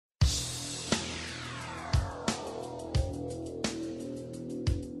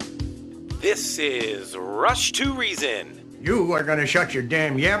This is Rush to Reason. You are going to shut your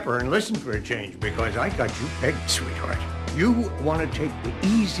damn yapper and listen for a change because I got you pegged, sweetheart. You want to take the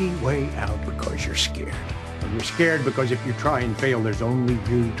easy way out because you're scared. And you're scared because if you try and fail, there's only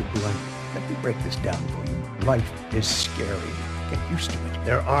you to blame. Let me break this down for you. Life is scary. Get used to it.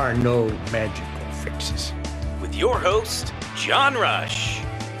 There are no magical fixes. With your host, John Rush.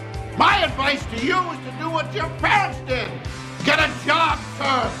 My advice to you is to do what your parents did. Get a job,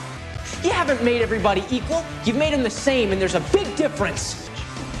 sir. You haven't made everybody equal. You've made them the same, and there's a big difference.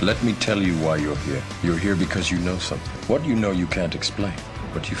 Let me tell you why you're here. You're here because you know something. What you know you can't explain,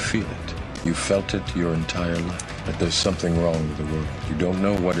 but you feel it. You felt it your entire life, that there's something wrong with the world. You don't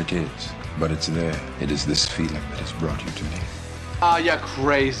know what it is, but it's there. It is this feeling that has brought you to me. Are you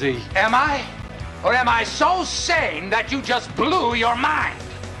crazy? Am I? Or am I so sane that you just blew your mind?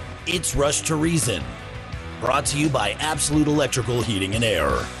 It's Rush to Reason, brought to you by Absolute Electrical Heating and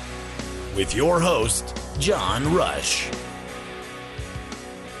Air. With your host, John Rush.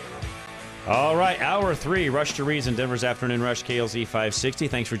 All right, Hour 3, Rush to Reason, Denver's Afternoon Rush, KLZ 560.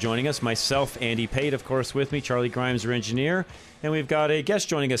 Thanks for joining us. Myself, Andy Pate, of course, with me. Charlie Grimes, our engineer. And we've got a guest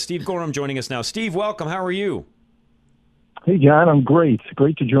joining us, Steve Gorham, joining us now. Steve, welcome. How are you? Hey, John, I'm great.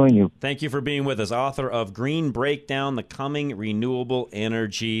 Great to join you. Thank you for being with us. Author of Green Breakdown, The Coming Renewable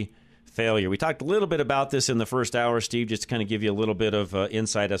Energy Failure. We talked a little bit about this in the first hour, Steve, just to kind of give you a little bit of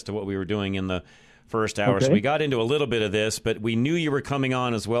insight as to what we were doing in the first hour. Okay. So we got into a little bit of this, but we knew you were coming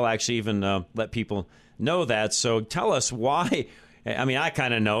on as well, actually even let people know that. So tell us why, I mean, I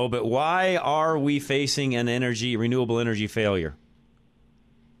kind of know, but why are we facing an renewable energy failure?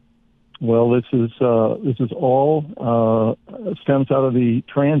 Well, this is all stems out of the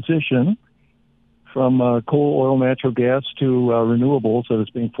transition from coal, oil, natural gas to renewables that is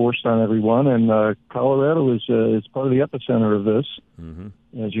being forced on everyone, and Colorado is part of the epicenter of this. Mm-hmm.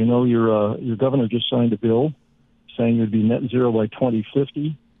 As you know, your governor just signed a bill saying you'd be net zero by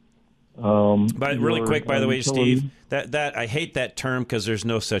 2050. But really quick, by the way, Steve, that I hate that term because there's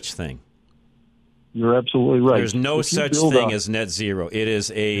no such thing. You're absolutely right. There's no such thing as net zero. It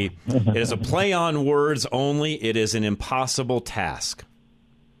is a play on words only. It is an impossible task.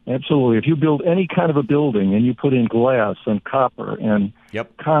 Absolutely. If you build any kind of a building and you put in glass and copper and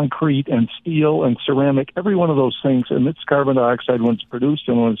concrete and steel and ceramic, every one of those things emits carbon dioxide when it's produced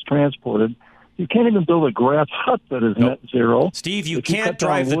and when it's transported. You can't even build a grass hut that is net zero. Steve, you can't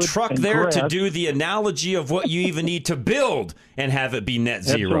drive the truck there to do the analogy of what you even need to build and have it be net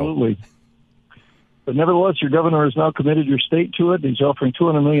zero. Absolutely. But nevertheless, your governor has now committed your state to it. He's offering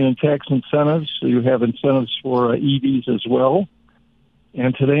 $200 million in tax incentives. So you have incentives for EVs as well.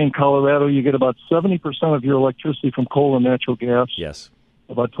 And today in Colorado, you get about 70% of your electricity from coal and natural gas. Yes.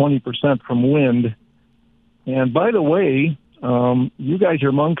 About 20% from wind. And by the way, you guys are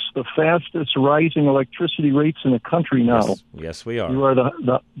amongst the fastest rising electricity rates in the country now. Yes, we are. You are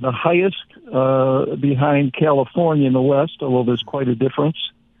the highest behind California in the West, although there's quite a difference.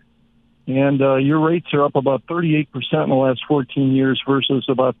 And your rates are up about 38% in the last 14 years versus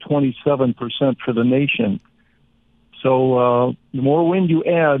about 27% for the nation. So the more wind you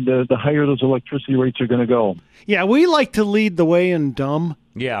add, the higher those electricity rates are going to go. Yeah, we like to lead the way in dumb.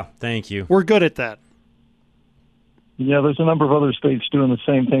 Yeah, thank you. We're good at that. Yeah, there's a number of other states doing the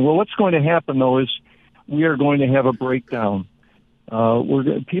same thing. Well, what's going to happen, though, is we are going to have a breakdown.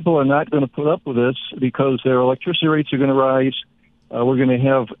 People are not going to put up with this because their electricity rates are going to rise. We're going to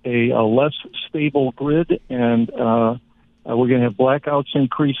have a less stable grid, and we're going to have blackouts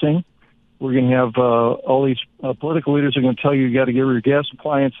increasing. We're going to have all these political leaders are going to tell you got to get rid of your gas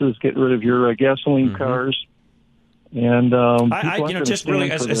appliances, get rid of your gasoline cars. And just really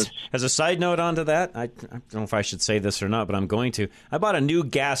as a side note onto that, I don't know if I should say this or not, but I'm going to. I bought a new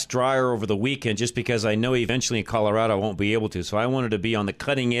gas dryer over the weekend just because I know eventually in Colorado I won't be able to. So I wanted to be on the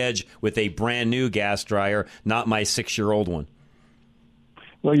cutting edge with a brand new gas dryer, not my 6-year-old one.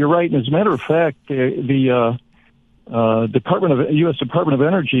 Well, you're right. And as a matter of fact, the U.S. Department of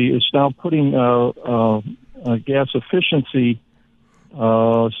Energy is now putting gas efficiency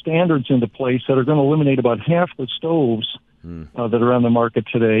standards into place that are going to eliminate about half the stoves that are on the market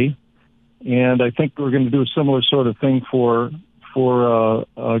today. And I think we're going to do a similar sort of thing for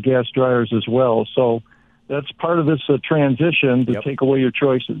gas dryers as well. So that's part of this transition to take away your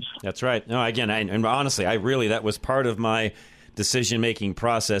choices. That's right. No, again, and honestly, that was part of my decision-making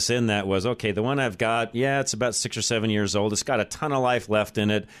process in that was, okay, the one I've got, it's about 6 or 7 years old. It's got a ton of life left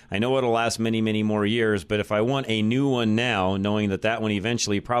in it. I know it'll last many, many more years, but if I want a new one now, knowing that one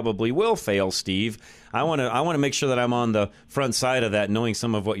eventually probably will fail, Steve, I want to make sure that I'm on the front side of that, knowing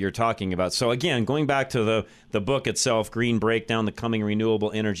some of what you're talking about. So again, going back to the book itself, Green Breakdown, the Coming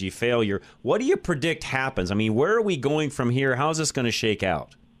Renewable Energy Failure, what do you predict happens? I mean, where are we going from here? How is this going to shake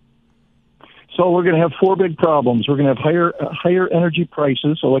out? So we're going to have four big problems. We're going to have higher energy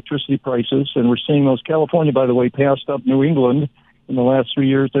prices, electricity prices, and we're seeing those. California, by the way, passed up New England in the last 3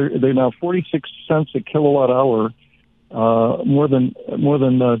 years. They're now 46 cents a kilowatt hour,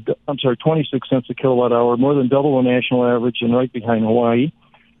 26 cents a kilowatt hour, more than double the national average, and right behind Hawaii.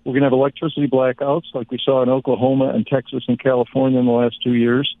 We're going to have electricity blackouts like we saw in Oklahoma and Texas and California in the last 2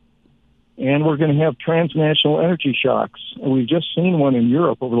 years. And we're going to have transnational energy shocks. And we've just seen one in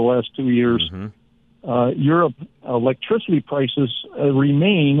Europe over the last 2 years. Mm-hmm. Europe electricity prices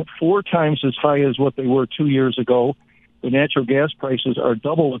remain 4 times as high as what they were 2 years ago. The natural gas prices are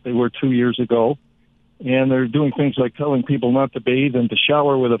double what they were 2 years ago. And they're doing things like telling people not to bathe and to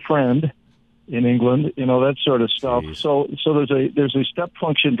shower with a friend in England, that sort of stuff. Jeez. So there's a step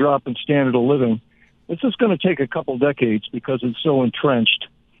function drop in standard of living. This is going to take a couple decades because it's so entrenched.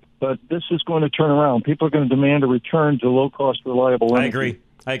 But this is going to turn around. People are going to demand a return to low-cost, reliable energy.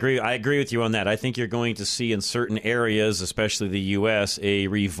 I agree with you on that. I think you're going to see in certain areas, especially the U.S., a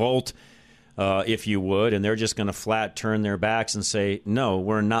revolt, if you would, and they're just going to flat turn their backs and say, no,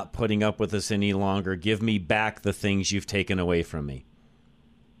 we're not putting up with this any longer. Give me back the things you've taken away from me.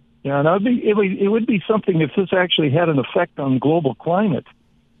 Yeah, and it would be something if this actually had an effect on global climate.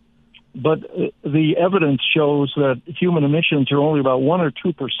 But the evidence shows that human emissions are only about 1 or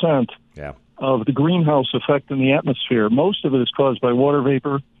 2% of the greenhouse effect in the atmosphere. Most of it is caused by water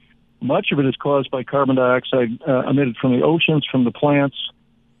vapor. Much of it is caused by carbon dioxide emitted from the oceans, from the plants.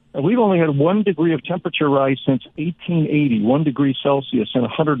 We've only had 1 degree of temperature rise since 1880, 1 degree Celsius in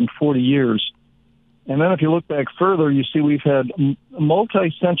 140 years. And then if you look back further, you see we've had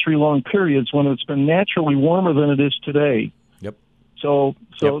multi-century long periods when it's been naturally warmer than it is today. So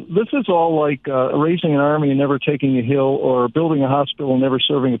this is all like raising an army and never taking a hill, or building a hospital and never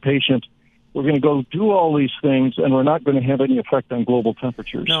serving a patient. We're going to go do all these things, and we're not going to have any effect on global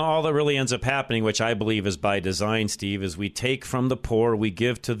temperatures. No, all that really ends up happening, which I believe is by design, Steve, is we take from the poor, we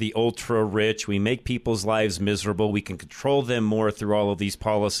give to the ultra-rich, we make people's lives miserable, we can control them more through all of these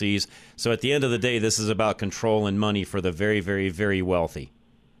policies. So at the end of the day, this is about control and money for the very, very, very wealthy.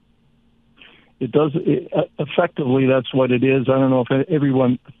 Effectively, that's what it is. I don't know if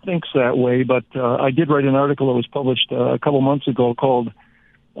everyone thinks that way, but I did write an article that was published a couple months ago called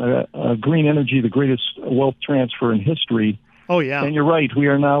Green Energy, the Greatest Wealth Transfer in History. Oh, yeah. And you're right. We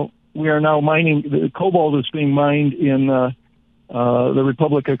are now mining. The cobalt is being mined in the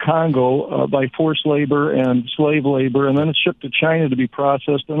Republic of Congo by forced labor and slave labor, and then it's shipped to China to be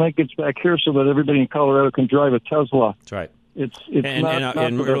processed, and then it gets back here so that everybody in Colorado can drive a Tesla. That's right. It's and not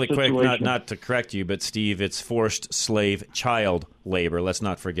really quick, situation. not to correct you, but Steve, it's forced slave child labor. Let's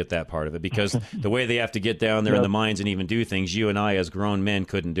not forget that part of it, because the way they have to get down there in the mines and even do things, you and I as grown men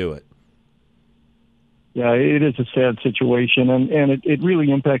couldn't do it. Yeah, it is a sad situation, and it really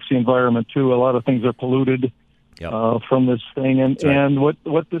impacts the environment too. A lot of things are polluted from this thing, and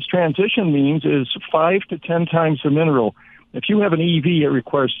what this transition means is 5 to 10 times the mineral. If you have an EV, it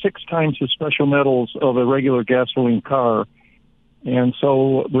requires 6 times the special metals of a regular gasoline car. And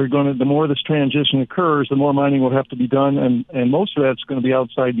so the more this transition occurs, the more mining will have to be done, and most of that's going to be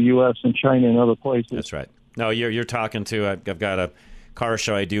outside the U.S. and China and other places. That's right. No, you're talking to. I've got a car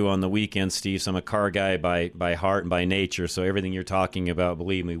show I do on the weekend, Steve. So I'm a car guy by heart and by nature. So everything you're talking about,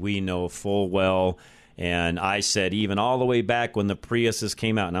 believe me, we know full well. And I said, even all the way back when the Priuses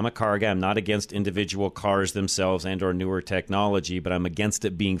came out, and I'm a car guy, I'm not against individual cars themselves and or newer technology, but I'm against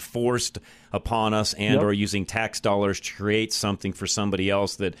it being forced upon us and or using tax dollars to create something for somebody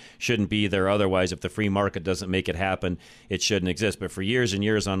else that shouldn't be there otherwise. If the free market doesn't make it happen, it shouldn't exist. But for years and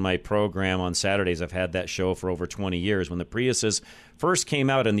years on my program on Saturdays, I've had that show for over 20 years. When the Priuses first came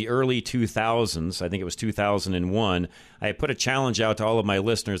out in the early 2000s, I think it was 2001, I put a challenge out to all of my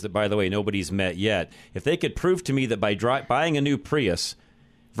listeners that, by the way, nobody's met yet. If they could prove to me that by buying a new Prius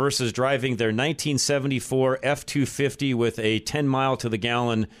versus driving their 1974 F-250 with a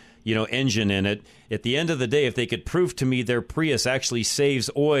 10-mile-to-the-gallon engine in it, at the end of the day, if they could prove to me their Prius actually saves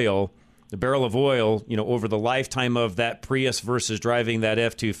oil, the barrel of oil, over the lifetime of that Prius versus driving that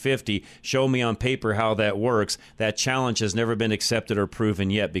F-250, show me on paper how that works. That challenge has never been accepted or proven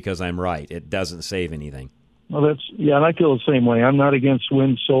yet because I'm right. It doesn't save anything. Well, and I feel the same way. I'm not against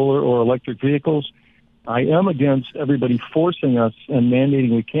wind, solar, or electric vehicles. I am against everybody forcing us and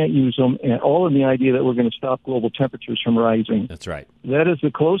mandating we can't use them, and all in the idea that we're going to stop global temperatures from rising. That's right. That is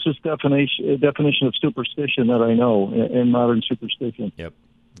the closest definition of superstition that I know in modern superstition. Yep,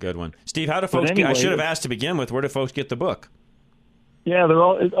 good one. Steve, how do folks I should have asked to begin with, where do folks get the book? Yeah, they're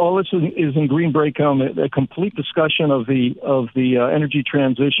all this is in Green Breakdown, a complete discussion of the energy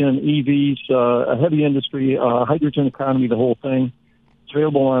transition, EVs, a heavy industry, hydrogen economy, the whole thing. It's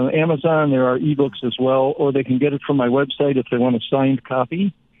available on Amazon. There are ebooks as well, or they can get it from my website if they want a signed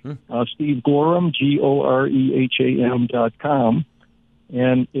copy. Steve Gorham, GOREHAM.com.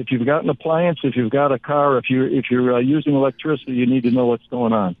 And if you've got an appliance, if you've got a car, if you're using electricity, you need to know what's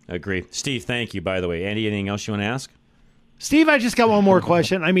going on. Agree. Steve, thank you, by the way. Andy, anything else you want to ask? Steve, I just got one more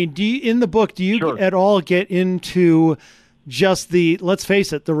question. I mean, in the book, do you at all get into just let's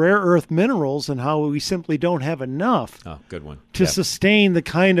face it, the rare earth minerals and how we simply don't have enough good one. to sustain the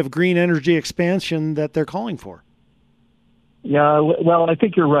kind of green energy expansion that they're calling for? Yeah, well, I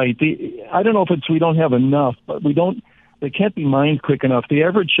think you're right. I don't know if we don't have enough, but they can't be mined quick enough. The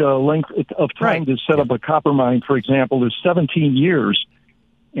average length of time to set up a copper mine, for example, is 17 years.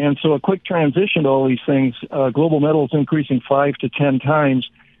 And so a quick transition to all these things, global metal is increasing 5 to 10 times.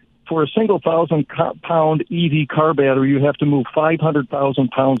 For a single 1,000-pound EV car battery, you have to move 500,000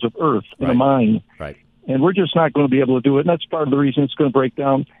 pounds of earth in a mine. Right. And we're just not going to be able to do it. And that's part of the reason it's going to break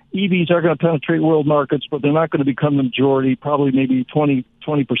down. EVs are going to penetrate world markets, but they're not going to become the majority, probably maybe 20%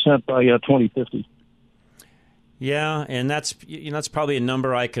 by 2050. Yeah, and that's probably a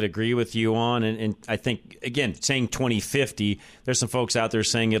number I could agree with you on. And I think, again, saying 2050, there's some folks out there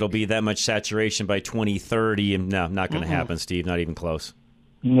saying it'll be that much saturation by 2030. And no, not going to happen, Steve. Not even close.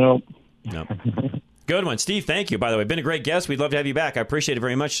 Nope. Good one. Steve, thank you, by the way. Been a great guest. We'd love to have you back. I appreciate it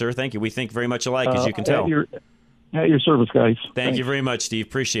very much, sir. Thank you. We think very much alike, as you can tell. At your service, guys. Thank you very much, Steve.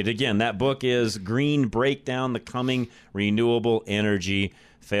 Appreciate it. Again, that book is Green Breakdown, the Coming Renewable Energy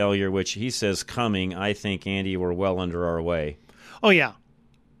Failure, which he says coming. I think, Andy, we're well under our way. Oh, yeah.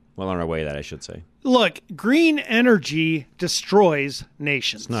 Well on our way, that I should say. Look, green energy destroys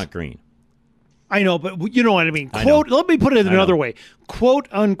nations. It's not green. I know, but you know what I mean. Let me put it another way. Quote,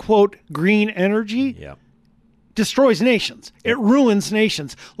 unquote, green energy destroys nations. It ruins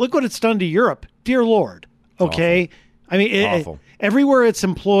nations. Look what it's done to Europe. Dear Lord. Okay? I mean, everywhere it's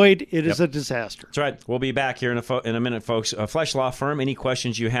employed, it is a disaster. That's right. We'll be back here in a minute, folks. Flesh Law Firm, any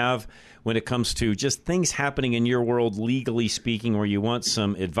questions you have when it comes to just things happening in your world, legally speaking, where you want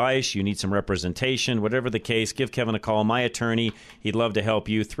some advice, you need some representation, whatever the case, give Kevin a call. My attorney, he'd love to help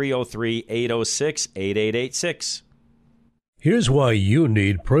you. 303-806-8886. Here's why you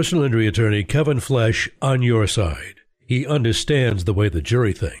need personal injury attorney Kevin Flesh on your side. He understands the way the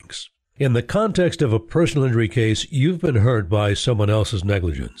jury thinks. In the context of a personal injury case, you've been hurt by someone else's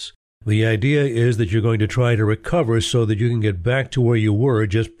negligence. The idea is that you're going to try to recover so that you can get back to where you were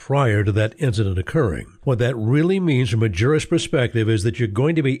just prior to that incident occurring. What that really means from a jurist perspective is that you're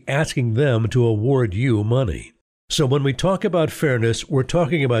going to be asking them to award you money. So when we talk about fairness, we're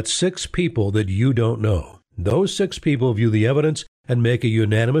talking about 6 people that you don't know. Those 6 people view the evidence and make a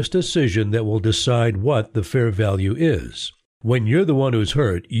unanimous decision that will decide what the fair value is. When you're the one who's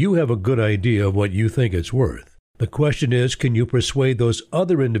hurt, you have a good idea of what you think it's worth. The question is, can you persuade those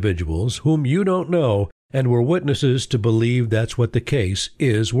other individuals whom you don't know and were witnesses to believe that's what the case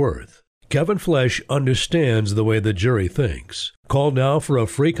is worth? Kevin Flesh understands the way the jury thinks. Call now for a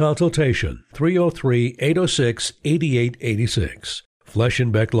free consultation, 303-806-8886. Flesh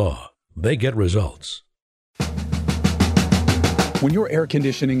and Beck Law. They get results. When your air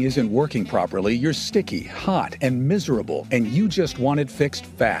conditioning isn't working properly, you're sticky, hot, and miserable, and you just want it fixed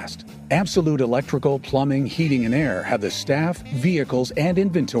fast. Absolute Electrical, Plumbing, Heating, and Air have the staff, vehicles, and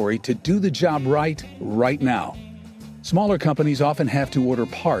inventory to do the job right now. Smaller companies often have to order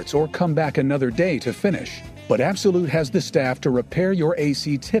parts or come back another day to finish, but Absolute has the staff to repair your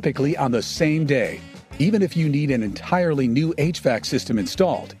AC typically on the same day. Even if you need an entirely new HVAC system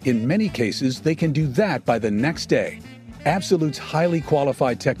installed, in many cases they can do that by the next day. Absolute's highly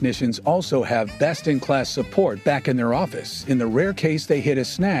qualified technicians also have best-in-class support back in their office in the rare case they hit a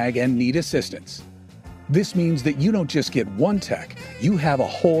snag and need assistance. This means that you don't just get one tech, you have a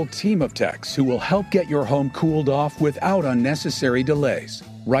whole team of techs who will help get your home cooled off without unnecessary delays.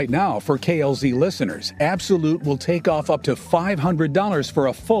 Right now, for KLZ listeners, Absolute will take off up to $500 for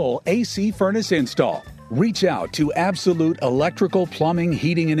a full AC furnace install. Reach out to Absolute Electrical, Plumbing,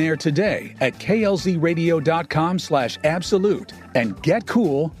 Heating, and Air today at klzradio.com/absolute and get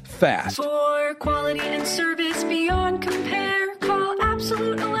cool fast. For quality and service beyond compare, call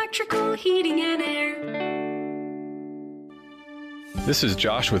Absolute Electrical, Heating, and Air. This is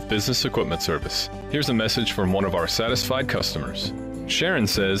Josh with Business Equipment Service. Here's a message from one of our satisfied customers. Sharon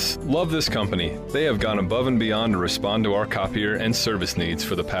says, "Love this company. They have gone above and beyond to respond to our copier and service needs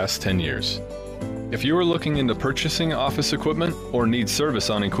for the past 10 years. If you are looking into purchasing office equipment or need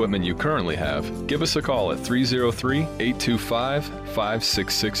service on equipment you currently have, give us a call at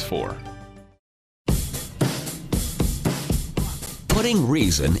 303-825-5664. Putting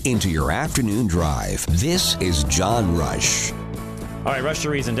reason into your afternoon drive. This is John Rush. All right, Rush to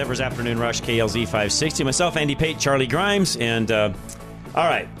Reason, Denver's Afternoon Rush, KLZ 560. Myself, Andy Pate, Charlie Grimes. And, all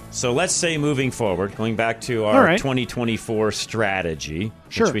right, so let's say moving forward, going back to our 2024 strategy,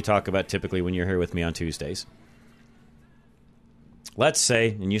 which we talk about typically when you're here with me on Tuesdays. Let's say,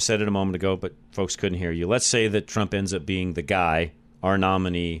 and you said it a moment ago, but folks couldn't hear you, let's say that Trump ends up being the guy, our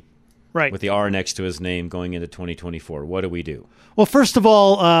nominee, with the R next to his name going into 2024. What do we do? Well, first of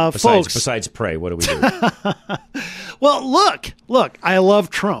all, folks... Besides pray, what do we do? Well, look, I love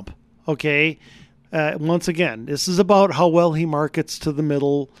Trump, okay? Once again, this is about how well he markets to the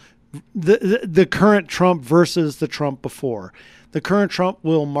middle, the current Trump versus the Trump before. The current Trump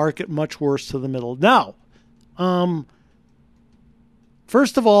will market much worse to the middle. Now,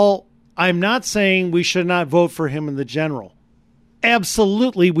 first of all, I'm not saying we should not vote for him in the general.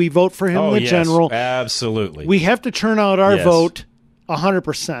 Absolutely, we vote for him in the general. Absolutely. We have to turn out our vote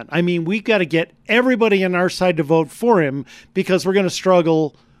 100%. I mean, we've got to get everybody on our side to vote for him because we're going to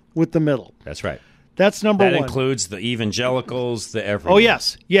struggle with the middle. That's right. That's number one. That includes the evangelicals, the everyone. Oh,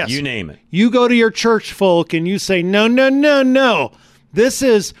 yes. You name it. You go to your church folk and you say, no.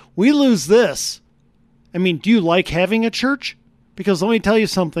 We lose this. I mean, do you like having a church? Because let me tell you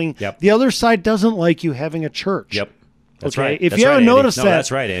something. Yep. The other side doesn't like you having a church. Yep. That's okay? right. If you haven't noticed that.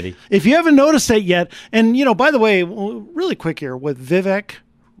 That's right, Andy. If you haven't noticed that yet, and, by the way, really quick here, with Vivek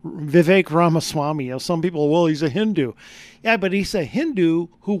Ramaswamy, some people, well, he's a Hindu. Yeah, but he's a Hindu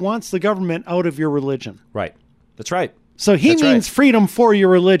who wants the government out of your religion. Right. That's right. So he means freedom for your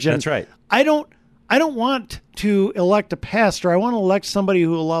religion. That's right. I don't want to elect a pastor. I want to elect somebody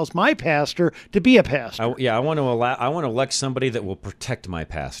who allows my pastor to be a pastor. I want to elect somebody that will protect my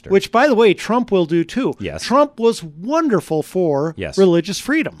pastor. Which, by the way, Trump will do too. Yes. Trump was wonderful for religious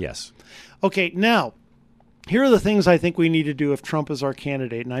freedom. Yes. Okay, now, here are the things I think we need to do if Trump is our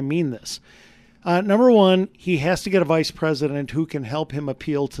candidate, and I mean this. Number one, he has to get a vice president who can help him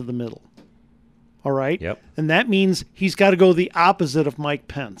appeal to the middle. All right? Yep. And that means he's got to go the opposite of Mike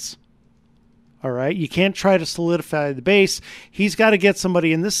Pence. All right? You can't try to solidify the base. He's got to get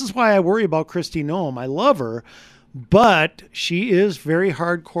somebody, and this is why I worry about Kristi Noem. I love her, but she is very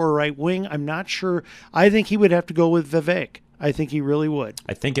hardcore right-wing. I'm not sure. I think he would have to go with Vivek. I think he really would.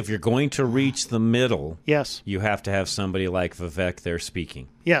 I think if you're going to reach the middle, yes, you have to have somebody like Vivek there speaking.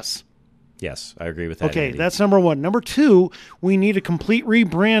 Yes. Yes, I agree with that. Okay, Andy. That's number one. Number two, we need a complete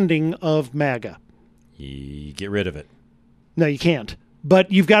rebranding of MAGA. You get rid of it. No, you can't.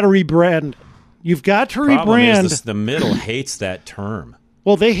 But you've got to rebrand. You've got to Problem rebrand. Is the middle hates that term.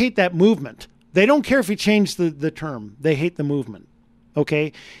 Well, they hate that movement. They don't care if you change the term. They hate the movement.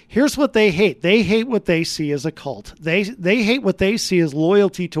 Okay? Here's what they hate. They hate what they see as a cult. They hate what they see as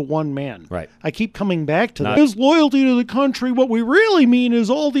loyalty to one man. Right. I keep coming back to that. Is loyalty to the country. What we really mean is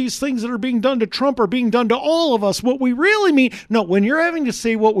all these things that are being done to Trump are being done to all of us. What we really mean. No, when you're having to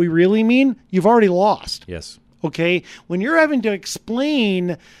say what we really mean, you've already lost. Yes. Okay? When you're having to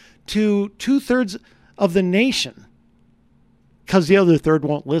explain to 2/3 of the nation, because the other third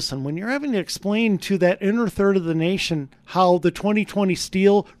won't listen. When you're having to explain to that inner third of the nation how the 2020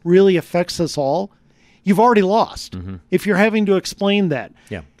 steal really affects us all, you've already lost. Mm-hmm. If you're having to explain that.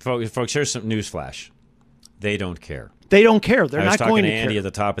 Yeah. Folks, here's some newsflash. They don't care. They don't care. They're not going to care. I was talking to Andy at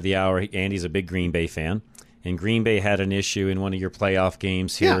the top of the hour. Andy's a big Green Bay fan. And Green Bay had an issue in one of your playoff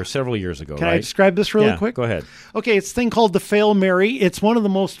games here several years ago, Can I describe this really quick? Go ahead. Okay, it's a thing called the Fail Mary. It's one of the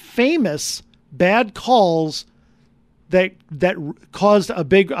most famous bad calls that caused a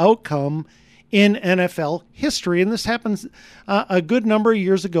big outcome in NFL history. And this happens a good number of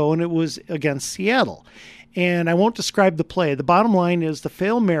years ago, and it was against Seattle. And I won't describe the play. The bottom line is the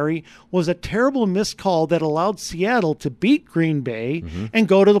Fail Mary was a terrible missed call that allowed Seattle to beat Green Bay and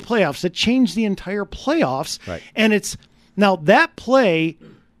go to the playoffs. It changed the entire playoffs. Right. And it's now that play,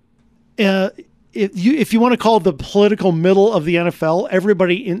 if you want to call it the political middle of the NFL,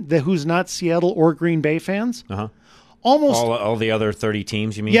 everybody who's not Seattle or Green Bay fans, almost all the other 30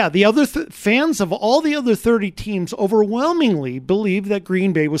 teams, you mean? Yeah, the other fans of all the other 30 teams overwhelmingly believe that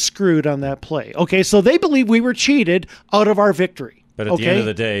Green Bay was screwed on that play. Okay, so they believe we were cheated out of our victory. But at the end of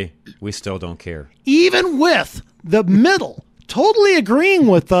the day, we still don't care. Even with the middle totally agreeing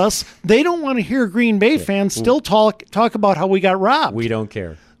with us. They don't want to hear Green Bay fans still talk about how we got robbed. We don't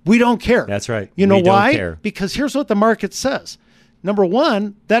care. We don't care. That's right. You know we why? Don't care. Because here's what the market says. Number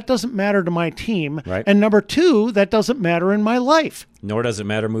one, that doesn't matter to my team. Right. And number two, that doesn't matter in my life. Nor does it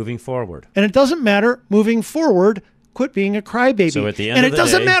matter moving forward. And it doesn't matter moving forward. Quit being a crybaby. So at the end and of it the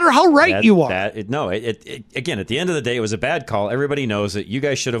doesn't day, matter how right you are. Again, at the end of the day, it was a bad call. Everybody knows it. You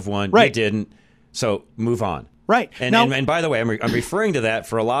guys should have won. Right. You didn't. So move on. Right. And by the way, I'm referring to that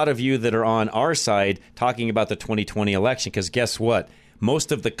for a lot of you that are on our side talking about the 2020 election, because guess what?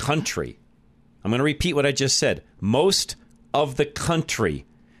 Most of the country, I'm going to repeat what I just said, most of the country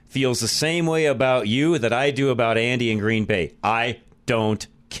feels the same way about you that I do about Andy and Green Bay. I don't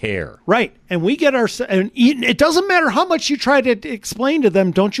care. Right. And we get and it doesn't matter how much you try to explain to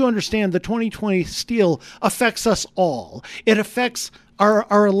them. Don't you understand the 2020 steal affects us all. It affects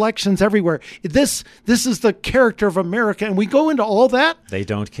our elections everywhere. This is the character of America. And we go into all that. They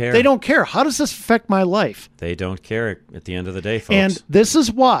don't care. They don't care. How does this affect my life? They don't care at the end of the day, folks. And this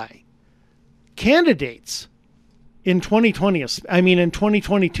is why candidates in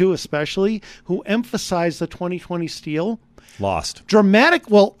 2022 especially, who emphasize the 2020 steal, lost.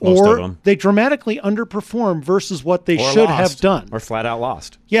 They dramatically underperform versus what they should have done. Or flat out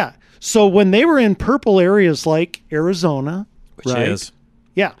lost. Yeah. So when they were in purple areas like Arizona, which is.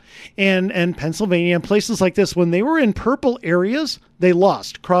 Yeah. And Pennsylvania and places like this, when they were in purple areas, they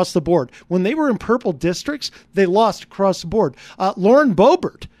lost across the board. When they were in purple districts, they lost across the board. Lauren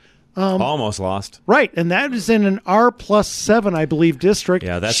Boebert, almost lost. Right, and that is in an R+7, I believe, district.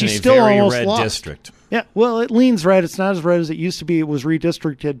 Yeah, that's She's in a still very almost red lost. district. Yeah, well, it leans red. It's not as red as it used to be. It was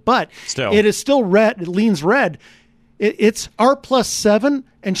redistricted, but it is still red. It leans red. It's R+7,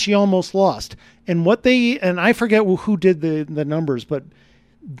 and she almost lost. And I forget who did the numbers, but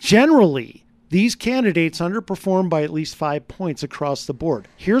generally, these candidates underperform by at least 5 points across the board.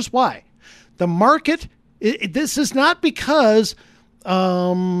 Here's why. The market, this is not because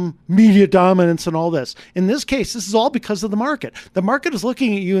media dominance and all this. In this case, this is all because of the market. The market is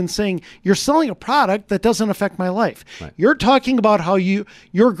looking at you and saying, you're selling a product that doesn't affect my life. Right. You're talking about how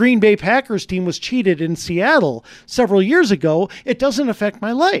your Green Bay Packers team was cheated in Seattle several years ago. It doesn't affect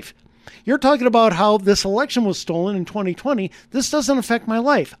my life. You're talking about how this election was stolen in 2020. This doesn't affect my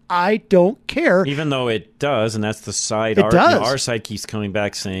life. I don't care. Even though it does, and that's the side. Our side keeps coming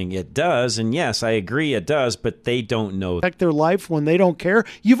back saying it does, and yes, I agree it does, but they don't know. Affect their life when they don't care.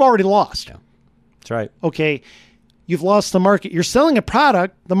 You've already lost. Yeah. That's right. Okay, you've lost the market. You're selling a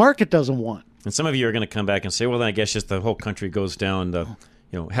product the market doesn't want. And some of you are going to come back and say, well, then I guess just the whole country goes down the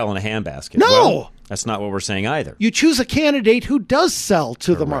hell in a handbasket. No! Well, that's not what we're saying either. You choose a candidate who does sell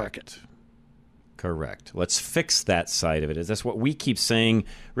to the market. Correct. Let's fix that side of it. That's what we keep saying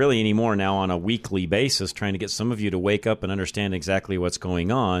really anymore now on a weekly basis, trying to get some of you to wake up and understand exactly what's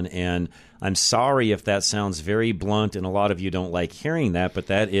going on. And I'm sorry if that sounds very blunt and a lot of you don't like hearing that, but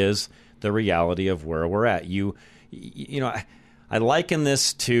that is the reality of where we're at. I liken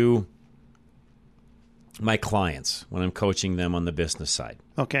this to my clients when I'm coaching them on the business side.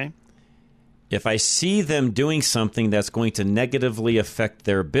 Okay. If I see them doing something that's going to negatively affect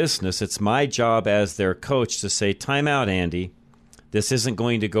their business, it's my job as their coach to say, time out, Andy. This isn't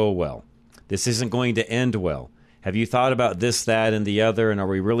going to go well. This isn't going to end well. Have you thought about this, that, and the other? And are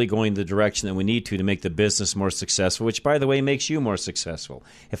we really going the direction that we need to make the business more successful, which, by the way, makes you more successful?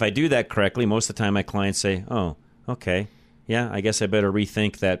 If I do that correctly, most of the time my clients say, oh, okay. Yeah, I guess I better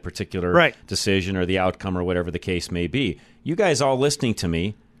rethink that particular decision or the outcome or whatever the case may be. You guys all listening to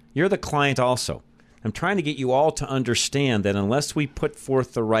me, you're the client also. I'm trying to get you all to understand that unless we put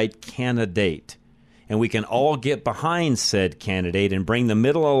forth the right candidate and we can all get behind said candidate and bring the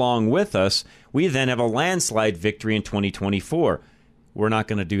middle along with us, we then have a landslide victory in 2024. We're not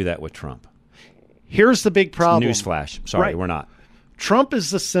going to do that with Trump. Here's the big problem. Newsflash. Sorry, we're not. Trump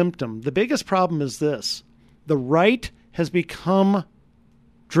is the symptom. The biggest problem is this. The right has become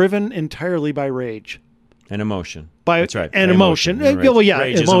driven entirely by rage. And emotion. That's right. And emotion. Well, yeah,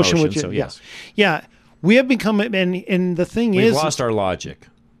 rage emotion. Is emotion, so yes. Yeah. We have become, and the thing We've is... We've lost our logic.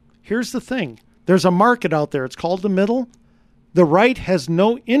 Here's the thing. There's a market out there. It's called the middle. The right has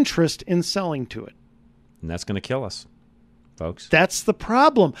no interest in selling to it. And that's going to kill us, folks. That's the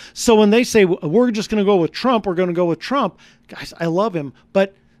problem. So when they say, we're just going to go with Trump, we're going to go with Trump, guys, I love him,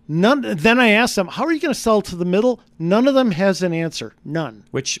 but... Then I asked them, how are you going to sell to the middle? None of them has an answer. None.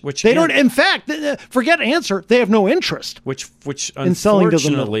 Which they don't. In fact, forget answer. They have no interest. Which in selling to the middle.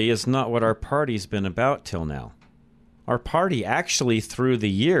 Unfortunately is not what our party's been about till now. Our party actually through the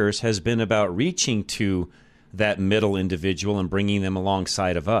years has been about reaching to that middle individual and bringing them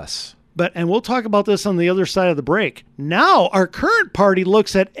alongside of us. And we'll talk about this on the other side of the break. Now, our current party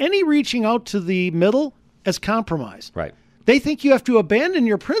looks at any reaching out to the middle as compromise. Right. They think you have to abandon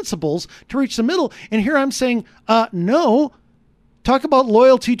your principles to reach the middle. And here I'm saying, no. Talk about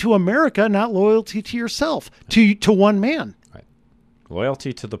loyalty to America, not loyalty to yourself, to one man. Right.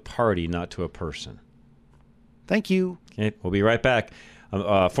 Loyalty to the party, not to a person. Thank you. Okay, we'll be right back.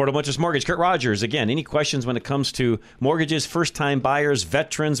 Affordable Interest Mortgage, Kurt Rogers. Again, any questions when it comes to mortgages, first-time buyers,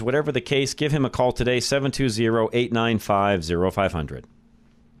 veterans, whatever the case, give him a call today, 720-895-0500.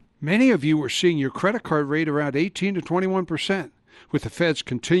 Many of you are seeing your credit card rate around 18 to 21%. With the feds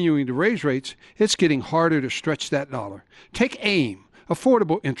continuing to raise rates, it's getting harder to stretch that dollar. Take AIM,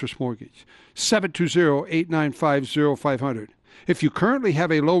 Affordable Interest Mortgage, 720-895-0500. If you currently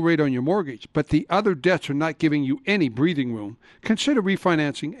have a low rate on your mortgage, but the other debts are not giving you any breathing room, consider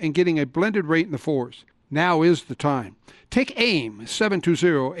refinancing and getting a blended rate in the 4s. Now is the time. Take AIM,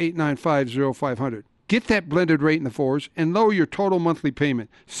 720-895-0500. Get that blended rate in the 4s and lower your total monthly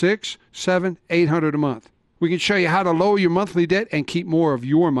payment, $600, $700, $800 a month. We can show you how to lower your monthly debt and keep more of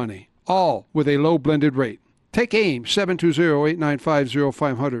your money, all with a low blended rate. Take AIM,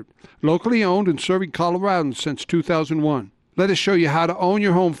 720-895-0500. Locally owned and serving Coloradans since 2001. Let us show you how to own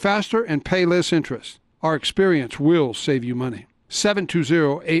your home faster and pay less interest. Our experience will save you money.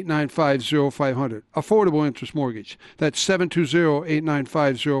 720-895-0500. Affordable Interest Mortgage. That's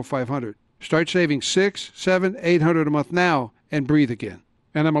 720-895-0500. Start saving $600, $700, $800 a month now and breathe again.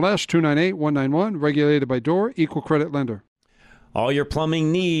 NMLS 298191, regulated by DORA, equal credit lender. All your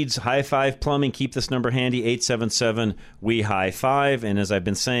plumbing needs, High Five Plumbing. Keep this number handy, 877-WE-HIGH-5. And as I've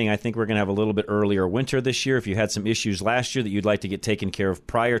been saying, I think we're going to have a little bit earlier winter this year. If you had some issues last year that you'd like to get taken care of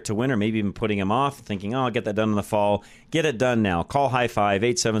prior to winter, maybe even putting them off, thinking, I'll get that done in the fall, get it done now. Call High Five,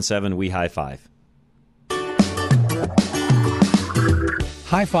 877-WE-HIGH-5.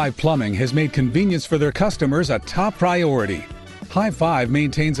 High Five Plumbing has made convenience for their customers a top priority. High Five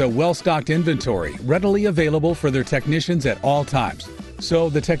maintains a well-stocked inventory readily available for their technicians at all times. So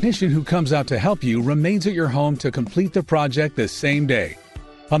the technician who comes out to help you remains at your home to complete the project the same day.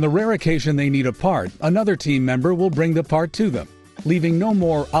 On the rare occasion they need a part, another team member will bring the part to them, leaving no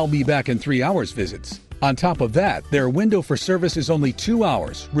more "I'll be back in 3 hours" visits. On top of that, their window for service is only 2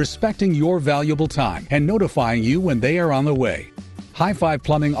 hours, respecting your valuable time and notifying you when they are on the way. High Five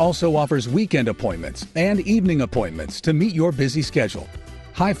Plumbing also offers weekend appointments and evening appointments to meet your busy schedule.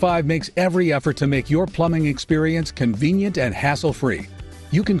 High Five makes every effort to make your plumbing experience convenient and hassle-free.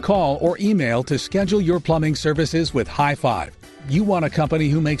 You can call or email to schedule your plumbing services with High Five. You want a company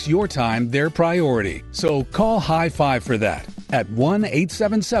who makes your time their priority, so call High Five for that at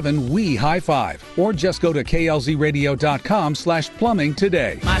 1-877-WE-HIGH-5 or just go to klzradio.com/plumbing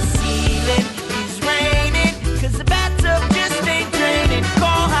today. My ceiling is raining 'cause the bathtub just ain't draining.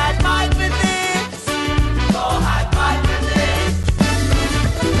 Call High Five for this. Call High Five for this.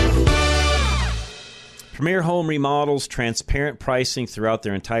 Premier Home Remodels, transparent pricing throughout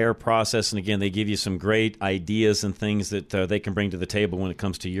their entire process. And again, they give you some great ideas and things that they can bring to the table when it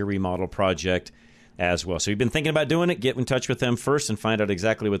comes to your remodel project as well. So you've been thinking about doing it, get in touch with them first and find out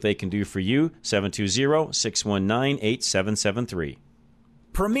exactly what they can do for you. 720-619-8773.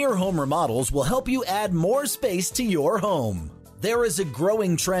 Premier Home Remodels will help you add more space to your home. There is a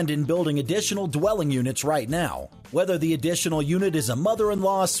growing trend in building additional dwelling units right now. Whether the additional unit is a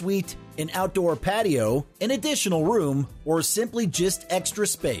mother-in-law suite, an outdoor patio, an additional room, or simply just extra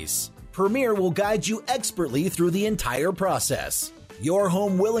space, Premier will guide you expertly through the entire process. Your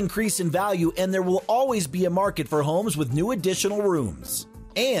home will increase in value, and there will always be a market for homes with new additional rooms.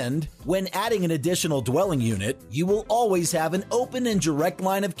 And when adding an additional dwelling unit, you will always have an open and direct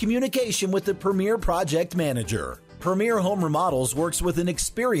line of communication with the Premier Project Manager. Premier Home Remodels works with an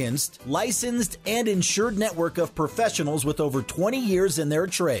experienced, licensed, and insured network of professionals with over 20 years in their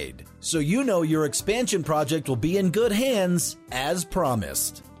trade. So you know your expansion project will be in good hands, as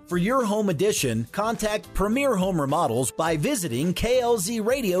promised. For your home addition, contact Premier Home Remodels by visiting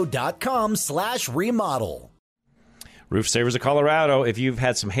klzradio.com/remodel. Roof Savers of Colorado, if you've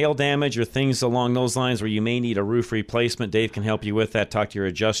had some hail damage or things along those lines where you may need a roof replacement, Dave can help you with that. Talk to your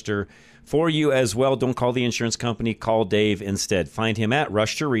adjuster for you as well. Don't call the insurance company. Call Dave instead. Find him at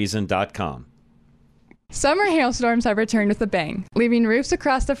rushtoreason.com. Summer hailstorms have returned with a bang, leaving roofs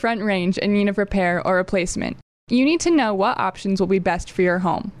across the Front Range in need of repair or replacement. You need to know what options will be best for your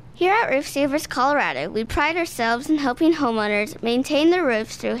home. Here at Roof Savers Colorado, we pride ourselves in helping homeowners maintain their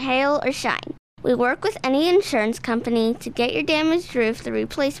roofs through hail or shine. We work with any insurance company to get your damaged roof the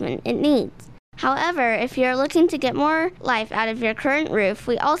replacement it needs. However, if you're looking to get more life out of your current roof,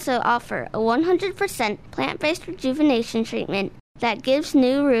 we also offer a 100% plant-based rejuvenation treatment that gives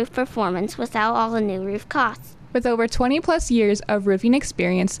new roof performance without all the new roof costs. With over 20 plus years of roofing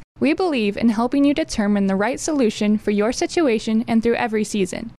experience, we believe in helping you determine the right solution for your situation and through every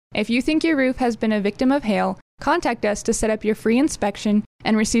season. If you think your roof has been a victim of hail, contact us to set up your free inspection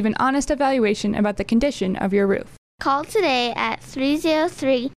and receive an honest evaluation about the condition of your roof. Call today at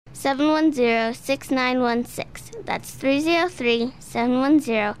 303-710-6916. That's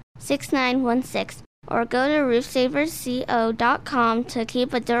 303-710-6916. Or go to roofsaversco.com to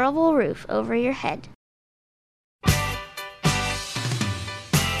keep a durable roof over your head.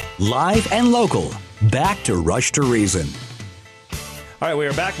 Live and local. Back to Rush to Reason. All right, we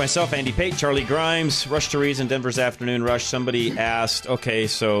are back. Myself, Andy Pate, Charlie Grimes, Rush to Reason, Denver's Afternoon Rush. Somebody asked, okay,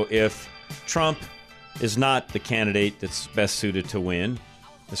 so if Trump is not the candidate that's best suited to win,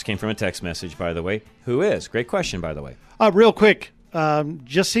 this came from a text message, by the way, who is? Great question, by the way. Real quick,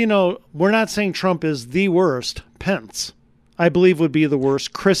 just so you know, we're not saying Trump is the worst. Pence, I believe, would be the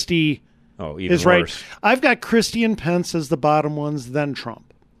worst. Christie even is right. worse. I've got Christie and Pence as the bottom ones, then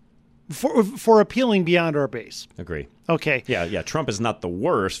Trump. For appealing beyond our base. Agree. Okay. Yeah. Trump is not the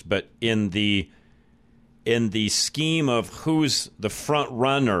worst, but in the scheme of who's the front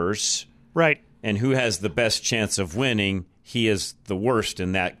runners, right, and who has the best chance of winning, he is the worst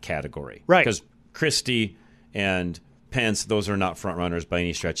in that category. Right. Because Christie and Pence, those are not front runners by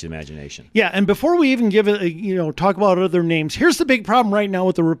any stretch of the imagination. Yeah, and before we even give it, talk about other names, here's the big problem right now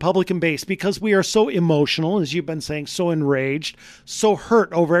with the Republican base, because we are so emotional, as you've been saying, so enraged, so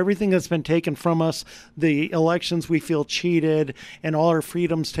hurt over everything that's been taken from us, the elections we feel cheated, and all our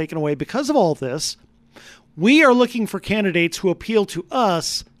freedoms taken away. Because of all this, we are looking for candidates who appeal to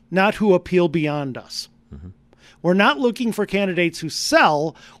us, not who appeal beyond us. Mm-hmm. We're not looking for candidates who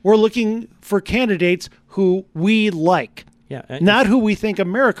sell. We're looking for candidates who we like, not who we think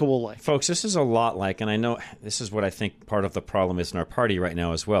America will like. Folks, this is a lot like, and I know this is what I think part of the problem is in our party right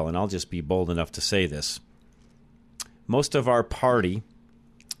now as well, and I'll just be bold enough to say this. Most of our party,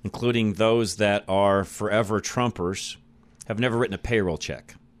 including those that are forever Trumpers, have never written a payroll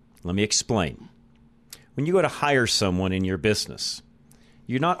check. Let me explain. When you go to hire someone in your business,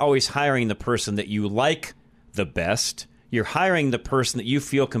 you're not always hiring the person that you like the best. You're hiring the person that you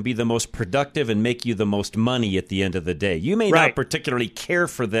feel can be the most productive and make you the most money at the end of the day. You may not particularly care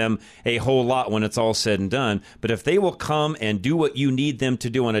for them a whole lot when it's all said and done, but if they will come and do what you need them to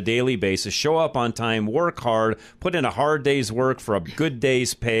do on a daily basis, show up on time, work hard, put in a hard day's work for a good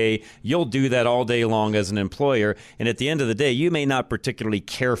day's pay, you'll do that all day long as an employer. And at the end of the day, you may not particularly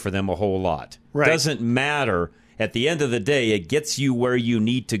care for them a whole lot. Right. Doesn't matter. At the end of the day, it gets you where you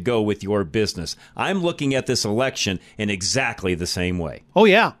need to go with your business. I'm looking at this election in exactly the same way. Oh,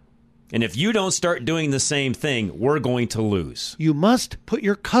 yeah. And if you don't start doing the same thing, we're going to lose. You must put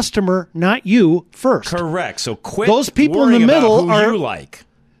your customer, not you, first. Correct. So quit those people in the middle who you like.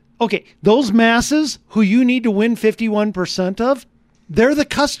 Okay, those masses who you need to win 51% of, they're the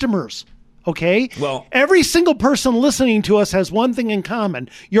customers. Okay? Well, every single person listening to us has one thing in common.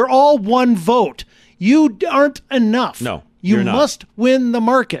 You're all one vote. You aren't enough. No, you must win the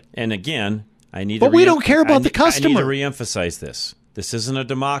market. And again, I need. But we don't care about the customer. I need to reemphasize this. This isn't a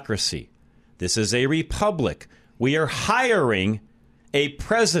democracy. This is a republic. We are hiring a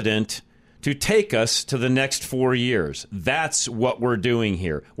president to take us to the next 4 years. That's what we're doing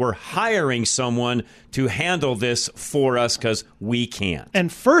here. We're hiring someone to handle this for us because we can't.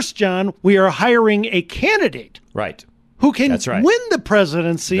 And first, John, we are hiring a candidate. Right. Who can win the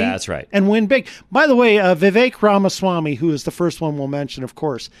presidency. That's right. And win big. By the way, Vivek Ramaswamy, who is the first one we'll mention, of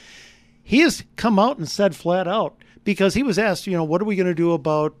course, he has come out and said flat out, because he was asked, what are we going to do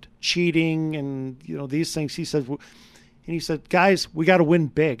about cheating and, these things. He said, guys, we got to win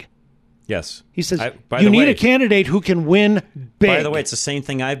big. Yes. He says, you need a candidate who can win big. By the way, it's the same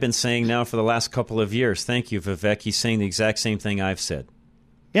thing I've been saying now for the last couple of years. Thank you, Vivek. He's saying the exact same thing I've said.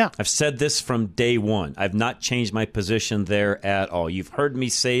 Yeah. I've said this from day one. I've not changed my position there at all. You've heard me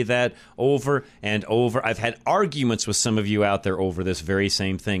say that over and over. I've had arguments with some of you out there over this very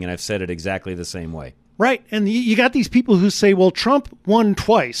same thing, and I've said it exactly the same way. Right. And you got these people who say, well, Trump won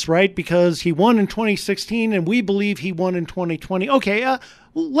twice, right? Because he won in 2016, and we believe he won in 2020. Okay,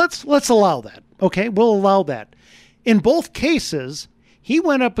 let's allow that. Okay, we'll allow that. In both cases, he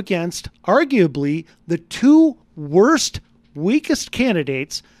went up against arguably the two worst, weakest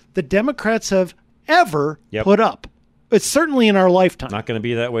candidates the Democrats have ever put up. It's certainly in our lifetime. Not going to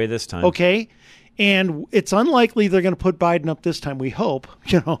be that way this time. Okay. And it's unlikely they're going to put Biden up this time. We hope,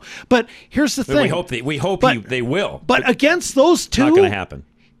 But here's the thing: we hope they will. But against those two, not going to happen.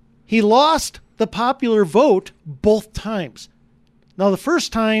 He lost the popular vote both times. Now, the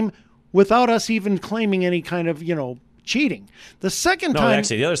first time, without us even claiming any kind of cheating. The second No, time...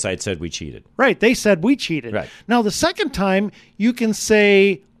 actually, the other side said we cheated. Right, they said we cheated. Right. Now, the second time, you can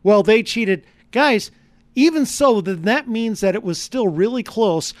say, well, they cheated. Guys, even so, then that means that it was still really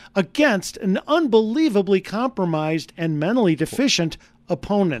close against an unbelievably compromised and mentally deficient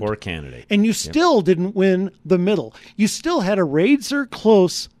opponent. Poor candidate. And you still didn't win the middle. You still had a razor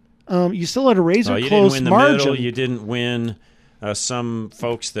close margin. You didn't win the middle. You didn't win some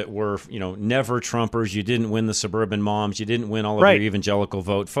folks that were, never Trumpers. You didn't win the suburban moms. You didn't win all of your evangelical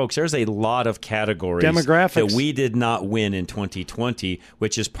vote. Folks, there's a lot of categories demographics that we did not win in 2020,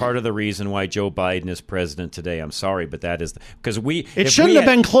 which is part of the reason why Joe Biden is president today. I'm sorry, but that is because it shouldn't have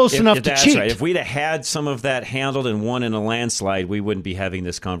been close enough to cheat. Right. If we'd have had some of that handled and won in a landslide, we wouldn't be having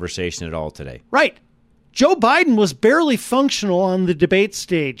this conversation at all today. Right. Joe Biden was barely functional on the debate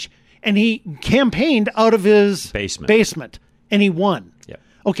stage, and he campaigned out of his basement. And he won. Yeah.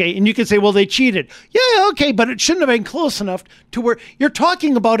 Okay, and you can say, well, they cheated. Yeah, okay, but it shouldn't have been close enough to where you're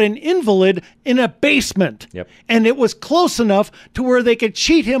talking about an invalid in a basement. Yep. And it was close enough to where they could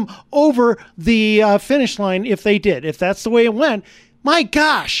cheat him over the finish line if they did. If that's the way it went, my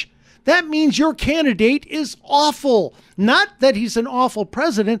gosh, that means your candidate is awful. Not that he's an awful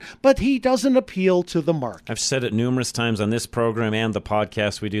president, but he doesn't appeal to the market. I've said it numerous times on this program and the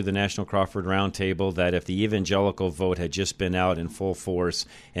podcast we do, the National Crawford Roundtable, that if the evangelical vote had just been out in full force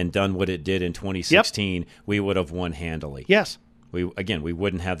and done what it did in 2016, we would have won handily. Yes. We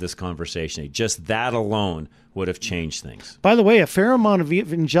wouldn't have this conversation. Just that alone would have changed things. By the way, a fair amount of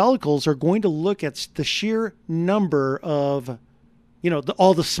evangelicals are going to look at the sheer number of,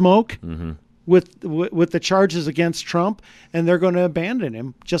 all the smoke with the charges against Trump, and they're going to abandon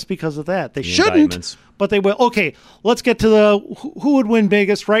him just because of that. They shouldn't, but they will. Okay, let's get to who would win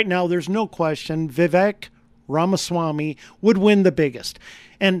biggest. Right now, there's no question. Vivek Ramaswamy would win the biggest.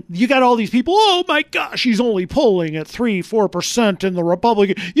 And you got all these people, oh my gosh, he's only polling at 3-4% in the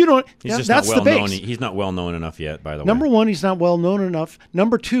Republican. That's the base. He's not well known enough yet, by the way. Number one, he's not well known enough.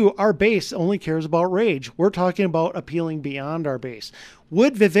 Number two, our base only cares about rage. We're talking about appealing beyond our base.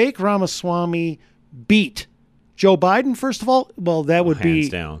 Would Vivek Ramaswamy beat Joe Biden, first of all? Well, that would be hands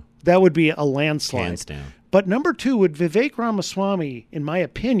down. That would be a landslide. Hands down. But number two, would Vivek Ramaswamy, in my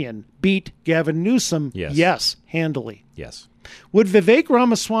opinion, beat Gavin Newsom? Yes, handily. Yes. Would Vivek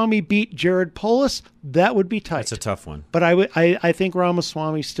Ramaswamy beat Jared Polis? That would be tight. That's a tough one. But I think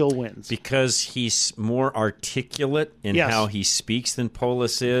Ramaswamy still wins. Because he's more articulate in how he speaks than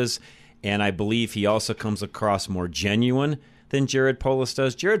Polis is, and I believe he also comes across more genuine than Jared Polis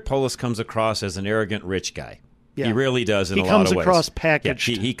does. Jared Polis comes across as an arrogant rich guy. Yeah. He really does in a lot of ways. He comes across packaged.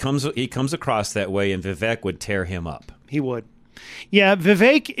 Yeah, he comes across that way, and Vivek would tear him up. He would. Yeah,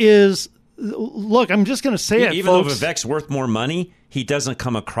 Vivek is... Look, I'm just going to say it, even folks. though Vivek's worth more money, he doesn't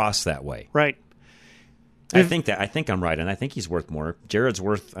come across that way. Right. I think I'm right, and I think he's worth more. Jared's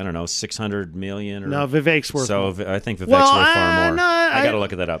worth, I don't know, $600 million. No, Vivek's worth more. So I think Vivek's worth far more. No, I got to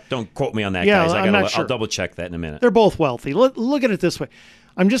look at that up. Don't quote me on that, guys. I'm not sure. I'll double check that in a minute. They're both wealthy. Look at it this way.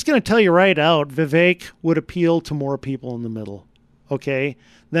 I'm just going to tell you right out, Vivek would appeal to more people in the middle, okay,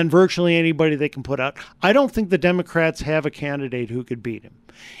 than virtually anybody they can put out. I don't think the Democrats have a candidate who could beat him.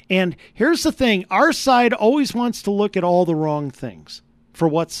 And here's the thing. Our side always wants to look at all the wrong things for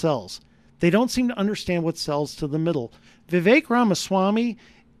what sells. They don't seem to understand what sells to the middle. Vivek Ramaswamy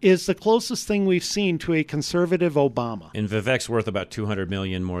is the closest thing we've seen to a conservative Obama. And Vivek's worth about $200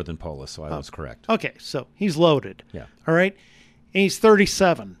 million more than Polis, so I was correct. Okay, so he's loaded. Yeah. All right? And he's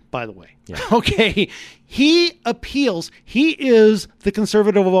 37, by the way. Yeah. Okay. He appeals. He is the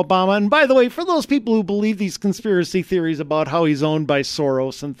conservative of Obama. And by the way, for those people who believe these conspiracy theories about how he's owned by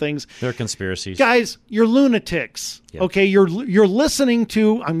Soros and things. They're conspiracies. Guys, you're lunatics. Yeah. Okay. You're listening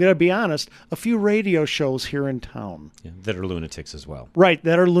to, I'm going to be honest, a few radio shows here in town. Yeah, that are lunatics as well. Right.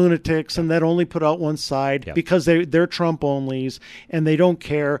 That are lunatics and that only put out one side because they're Trump onlys and they don't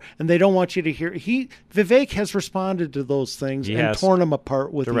care and they don't want you to hear. Vivek has responded to those things and torn them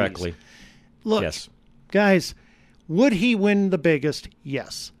apart with directly. Ease. Look. Yes. Guys, would he win the biggest?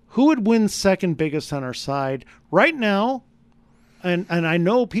 Yes. Who would win second biggest on our side? Right now, and I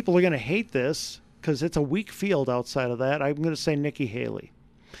know people are going to hate this because it's a weak field outside of that, I'm going to say Nikki Haley.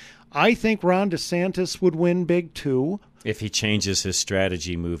 I think Ron DeSantis would win big too. If he changes his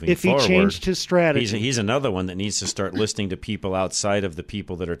strategy moving forward. If he changed his strategy. He's another one that needs to start listening to people outside of the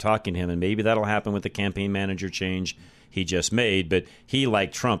people that are talking to him, and maybe that'll happen with the campaign manager change he just made, but he,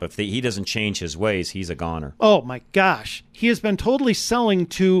 like Trump, if he doesn't change his ways, he's a goner. Oh, my gosh. He has been totally selling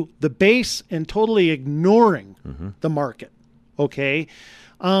to the base and totally ignoring the market, okay?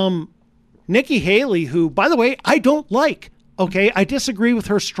 Nikki Haley, who, by the way, I don't like. Okay, I disagree with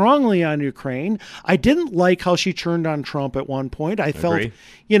her strongly on Ukraine. I didn't like how she turned on Trump at one point. I felt, agree.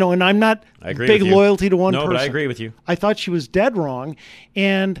 And I'm not big loyalty to one person. No, but I agree with you. I thought she was dead wrong.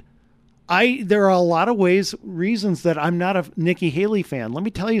 And there are a lot of reasons that I'm not a Nikki Haley fan. Let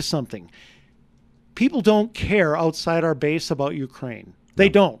me tell you something. People don't care outside our base about Ukraine. They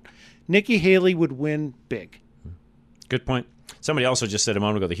don't. Nikki Haley would win big. Good point. Somebody also just said a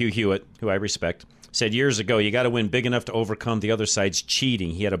moment ago, the Hugh Hewitt, who I respect, said years ago, you got to win big enough to overcome the other side's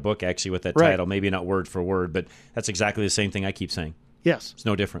cheating. He had a book actually with that title, maybe not word for word, but that's exactly the same thing I keep saying. Yes. It's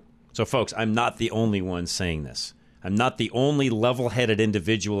no different. So, folks, I'm not the only one saying this. I'm not the only level-headed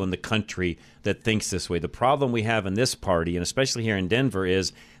individual in the country that thinks this way. The problem we have in this party, and especially here in Denver,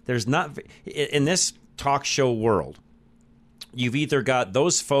 is there's not – in this talk show world, you've either got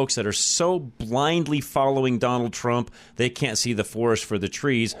those folks that are so blindly following Donald Trump they can't see the forest for the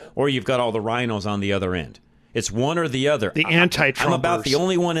trees, or you've got all the rhinos on the other end. It's one or the other. The anti-Trumpers. I'm about the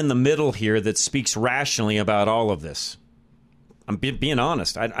only one in the middle here that speaks rationally about all of this. I'm being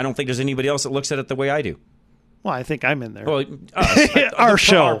honest. I don't think there's anybody else that looks at it the way I do. Well, I think I'm in there. Well, our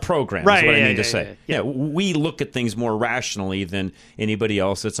show. Our program right, is what I mean to yeah, say. Yeah. We look at things more rationally than anybody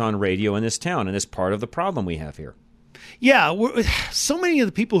else that's on radio in this town, and it's part of the problem we have here. Yeah, so many of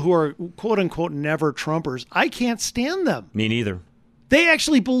the people who are quote-unquote never Trumpers, I can't stand them. Me neither. They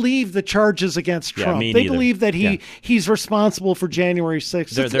actually believe the charges against Trump. Me they neither. believe that he's responsible for January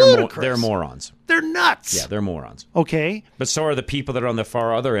 6th. It's ludicrous. They're morons. They're nuts. Yeah, they're morons. Okay. But so are the people that are on the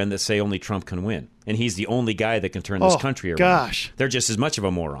far other end that say only Trump can win. And he's the only guy that can turn this country around. Gosh. They're just as much of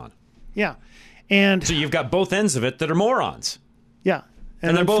a moron. Yeah. And so you've got both ends of it that are morons. Yeah.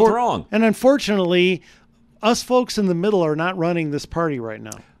 And they're both wrong. And unfortunately, us folks in the middle are not running this party right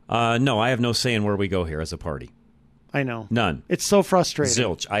now. No, I have no say in where we go here as a party. I know. None. It's so frustrating.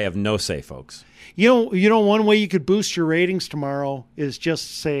 Zilch. I have no say, folks. You know, one way you could boost your ratings tomorrow is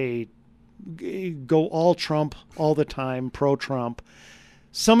just say, go all Trump all the time, pro-Trump.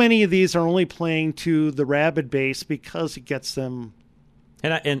 So many of these are only playing to the rabid base because it gets them.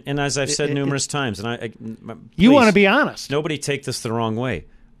 And as I've said numerous times, you want to be honest. Nobody take this the wrong way.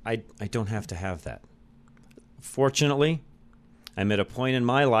 I don't have to have that. Fortunately, I'm at a point in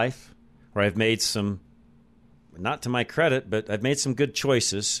my life where I've made some, not to my credit, but I've made some good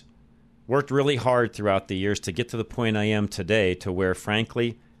choices, worked really hard throughout the years to get to the point I am today to where,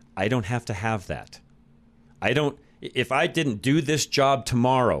 frankly, I don't have to have that. If I didn't do this job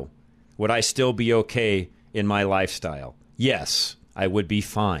tomorrow, would I still be okay in my lifestyle? Yes, I would be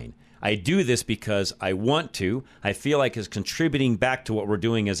fine. I do this because I want to. I feel like it's contributing back to what we're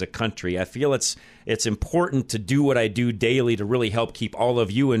doing as a country. I feel it's important to do what I do daily to really help keep all of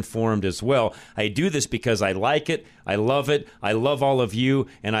you informed as well. I do this because I like it. I love all of you,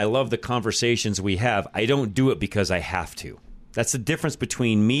 and I love the conversations we have. I don't do it because I have to. That's the difference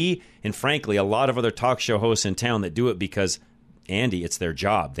between me and, frankly, a lot of other talk show hosts in town that do it because, Andy, it's their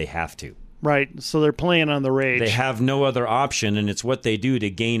job. They have to. Right, so they're playing on the rage. They have no other option, and it's what they do to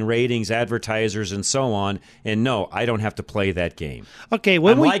gain ratings, advertisers, and so on. And no, I don't have to play that game. Okay,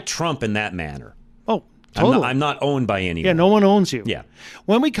 I'm like Trump in that manner. Oh, totally. I'm not owned by anyone. Yeah, no one owns you. Yeah.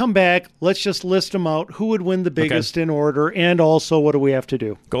 When we come back, let's just list them out. Who would win the biggest in order, and also what do we have to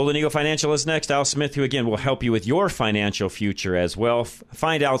do? Golden Eagle Financial is next. Al Smith, who again will help you with your financial future as well.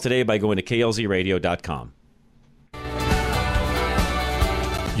 Find out today by going to klzradio.com.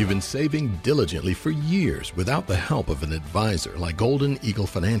 You've been saving diligently for years without the help of an advisor like Golden Eagle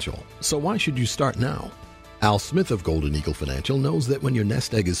Financial. So why should you start now? Al Smith of Golden Eagle Financial knows that when your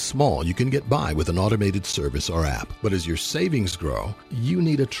nest egg is small, you can get by with an automated service or app. But as your savings grow, you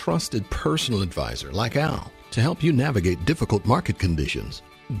need a trusted personal advisor like Al to help you navigate difficult market conditions.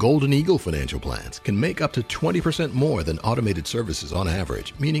 Golden Eagle Financial Plans can make up to 20% more than automated services on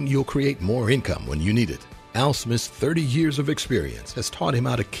average, meaning you'll create more income when you need it. Al Smith's 30 years of experience has taught him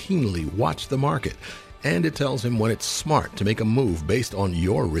how to keenly watch the market, and it tells him when it's smart to make a move based on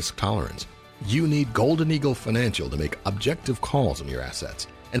your risk tolerance. You need Golden Eagle Financial to make objective calls on your assets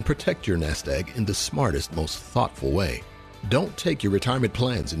and protect your nest egg in the smartest, most thoughtful way. Don't take your retirement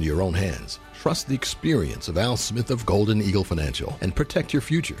plans into your own hands. Trust the experience of Al Smith of Golden Eagle Financial and protect your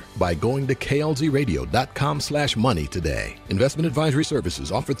future by going to klzradio.com/money today. Investment advisory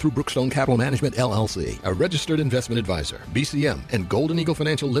services offered through Brookstone Capital Management, LLC, a registered investment advisor. BCM and Golden Eagle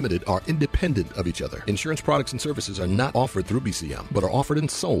Financial Limited are independent of each other. Insurance products and services are not offered through BCM, but are offered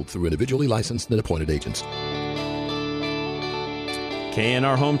and sold through individually licensed and appointed agents.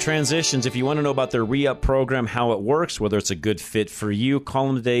 K&R Home Transitions. If you want to know about their re-up program, how it works, whether it's a good fit for you, call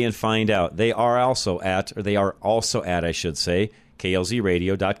them today and find out. They are also at,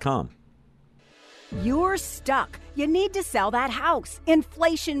 KLZradio.com. You're stuck. You need to sell that house.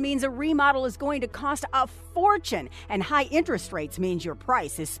 Inflation means a remodel is going to cost a fortune, and high interest rates means your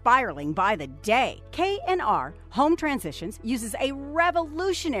price is spiraling by the day. K&R Home Transitions uses a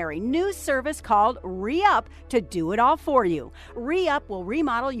revolutionary new service called Re-Up to do it all for you. Re-Up will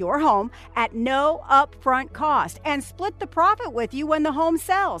remodel your home at no upfront cost and split the profit with you when the home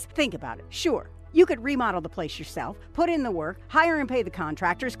sells. Think about it. Sure, you could remodel the place yourself, put in the work, hire and pay the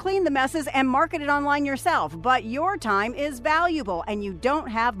contractors, clean the messes, and market it online yourself. But your time is valuable, and you don't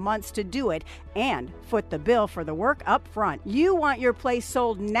have months to do it and foot the bill for the work up front. You want your place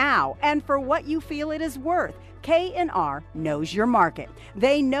sold now and for what you feel it is worth. K&R knows your market.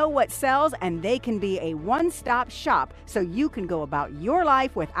 They know what sells, and they can be a one-stop shop so you can go about your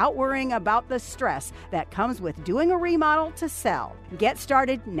life without worrying about the stress that comes with doing a remodel to sell. Get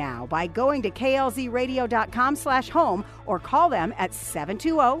started now by going to klzradio.com/home or call them at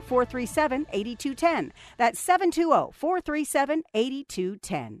 720-437-8210. That's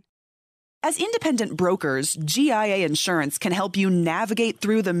 720-437-8210. As independent brokers, GIA Insurance can help you navigate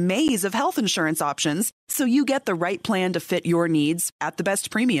through the maze of health insurance options so you get the right plan to fit your needs at the best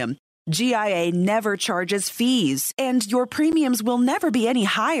premium. GIA never charges fees, and your premiums will never be any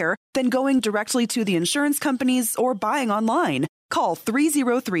higher than going directly to the insurance companies or buying online. Call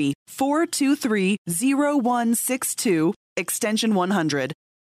 303-423-0162, extension 100.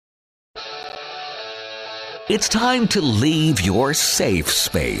 It's time to leave your safe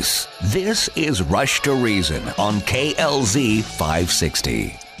space. This is Rush to Reason on KLZ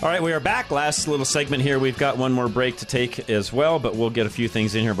 560. All right, we are back. Last little segment here. We've got one more break to take as well, but we'll get a few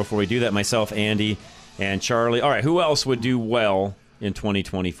things in here before we do that. Myself, Andy, and Charlie. All right, who else would do well in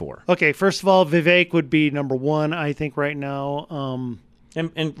 2024? Okay, first of all, Vivek would be number one, I think, right now.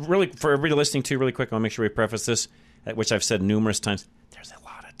 And really, for everybody listening to, really quick, I want to make sure we preface this, which I've said numerous times. There's a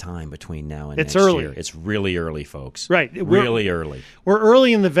lot of time between now and next early. year. It's really early, folks. Right. Really early. We're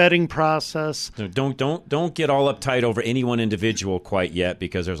early in the vetting process. So don't get all uptight over any one individual quite yet,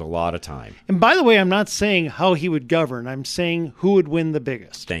 because there's a lot of time. And by the way, I'm not saying how he would govern. I'm saying who would win the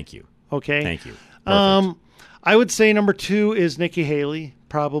biggest. Thank you. Okay? Thank you. Perfect. I would say number two is Nikki Haley,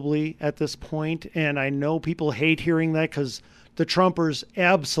 probably at this point. And I know people hate hearing that because the Trumpers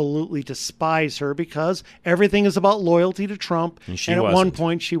absolutely despise her because everything is about loyalty to Trump. And at one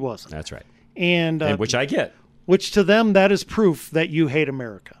point, she wasn't. That's right. And which I get. Which to them, that is proof that you hate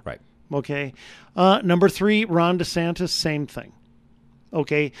America. Right. Okay. Number three, Ron DeSantis, same thing.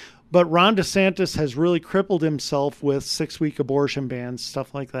 Okay. But Ron DeSantis has really crippled himself with 6-week abortion bans,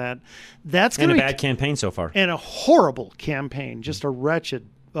 stuff like that. That's going to be a bad campaign so far. And a horrible campaign. Just a wretched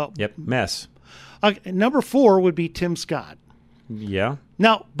mess. Number four would be Tim Scott. Yeah.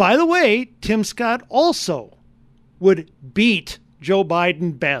 Now, by the way, Tim Scott also would beat Joe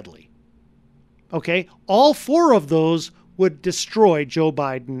Biden badly. Okay? All four of those would destroy Joe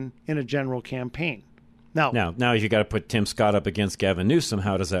Biden in a general campaign. Now if you got to put Tim Scott up against Gavin Newsom,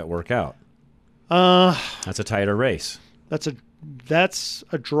 how does that work out? That's a tighter race. That's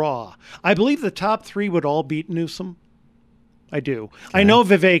a draw. I believe the top three would all beat Newsom. I do. Okay. I know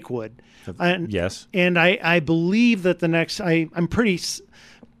Vivek would. Yes. And I believe that the next, I'm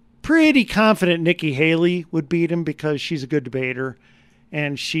pretty confident Nikki Haley would beat him because she's a good debater,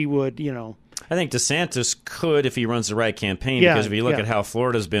 and she would, I think DeSantis could if he runs the right campaign, because if you look at how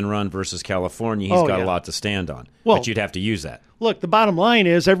Florida's been run versus California, he's got a lot to stand on. Well, but you'd have to use that. Look, the bottom line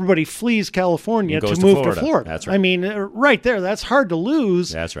is everybody flees California to move to Florida. That's right. I mean, right there, that's hard to lose.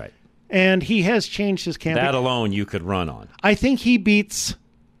 That's right. And he has changed his campaign. That alone you could run on. I think he beats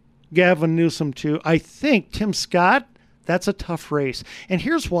Gavin Newsom too. I think Tim Scott, that's a tough race. And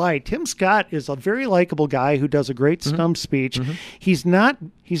here's why. Tim Scott is a very likable guy who does a great stump speech. Mm-hmm. He's not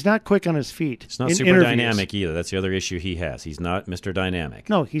quick on his feet. He's not super dynamic either. That's the other issue he has. He's not Mr. Dynamic.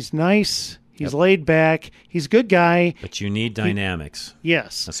 No, he's nice. He's laid back. He's a good guy. But you need dynamics.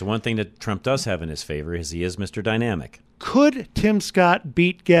 Yes. That's the one thing that Trump does have in his favor, is he is Mr. Dynamic. Could Tim Scott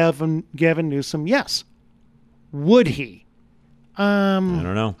beat Gavin Newsom? Yes. Would he? I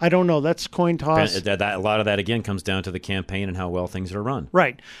don't know. I don't know. That's coin toss. A lot of that, again, comes down to the campaign and how well things are run.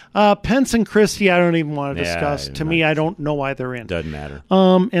 Right. Pence and Christie, I don't even want to discuss. To me, I don't know why they're in. Doesn't matter.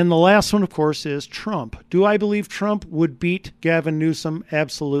 And the last one, of course, is Trump. Do I believe Trump would beat Gavin Newsom?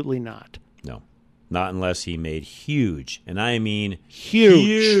 Absolutely not. No. Not unless he made huge, and I mean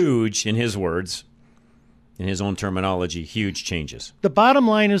huge in his words, in his own terminology, huge changes. The bottom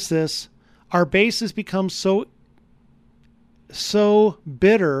line is this. Our base has become so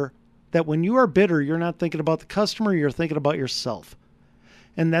bitter that when you are bitter, you're not thinking about the customer, you're thinking about yourself.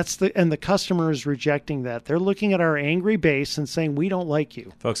 And the customer is rejecting that. They're looking at our angry base and saying, we don't like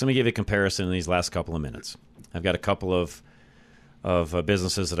you. Folks, let me give you a comparison in these last couple of minutes. I've got a couple of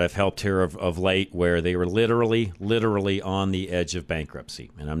businesses that I've helped here of late where they were literally on the edge of bankruptcy.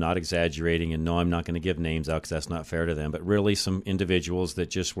 And I'm not exaggerating, and no, I'm not going to give names out because that's not fair to them, but really some individuals that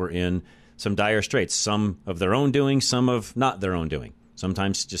just were in some dire straits, some of their own doing, some of not their own doing.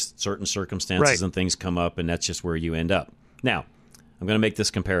 Sometimes just certain circumstances and things come up, and that's just where you end up. Now, I'm going to make this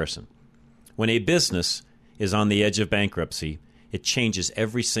comparison. When a business is on the edge of bankruptcy, it changes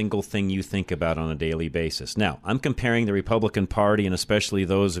every single thing you think about on a daily basis. Now, I'm comparing the Republican Party, and especially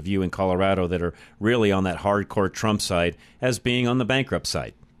those of you in Colorado that are really on that hardcore Trump side, as being on the bankrupt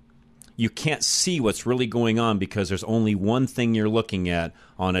side. You can't see what's really going on because there's only one thing you're looking at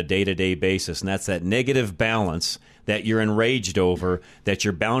on a day-to-day basis, and that's that negative balance that you're enraged over, that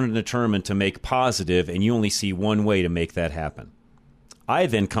you're bound and determined to make positive, and you only see one way to make that happen. I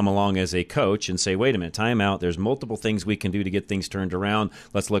then come along as a coach and say, wait a minute, time out. There's multiple things we can do to get things turned around.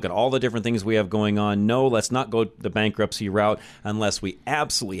 Let's look at all the different things we have going on. No, let's not go the bankruptcy route unless we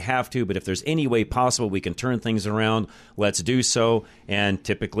absolutely have to. But if there's any way possible we can turn things around, let's do so. And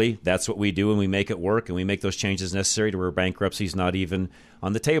typically that's what we do, and we make it work, and we make those changes necessary to where bankruptcy is not even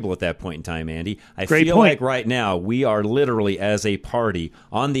on the table at that point in time, Andy. I feel like right now we are literally, as a party,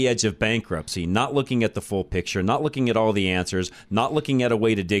 on the edge of bankruptcy, not looking at the full picture, not looking at all the answers, not looking at a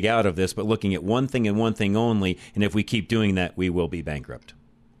way to dig out of this, but looking at one thing and one thing only. And if we keep doing that, we will be bankrupt.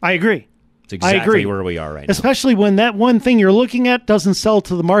 I agree. It's exactly where we are right now. Especially when that one thing you're looking at doesn't sell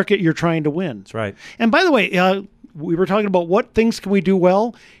to the market you're trying to win. That's right. And by the way, we were talking about what things can we do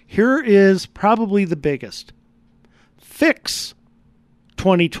well. Here is probably the biggest. Fix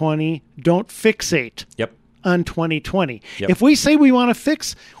 2020, don't fixate on 2020. If we say we want to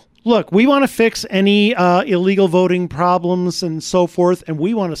fix, look, we want to fix any illegal voting problems and so forth, and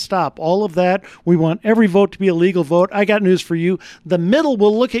we want to stop all of that. We want every vote to be a legal vote. I got news for you. The middle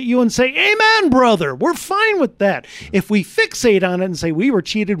will look at you and say, amen, brother. We're fine with that. If we fixate on it and say we were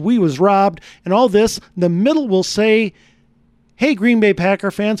cheated, we was robbed, and all this, the middle will say, hey, Green Bay Packer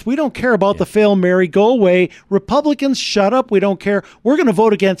fans, we don't care about the Fail Mary. Go away. Republicans, shut up. We don't care. We're going to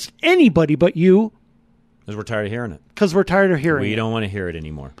vote against anybody but you. Because we're tired of hearing it. Because we're tired of hearing it. We don't want to hear it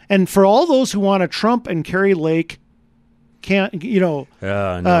anymore. And for all those who want to Trump and Kerry Lake, no,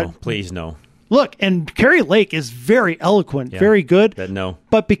 please no. Look, and Kerry Lake is very eloquent, very good. But no.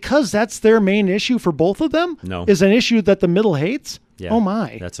 But because that's their main issue for both of them, is an issue that the middle hates, oh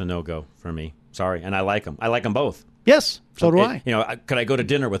my. That's a no-go for me. Sorry. And I like them. I like them both. Yes, so do I. Could I go to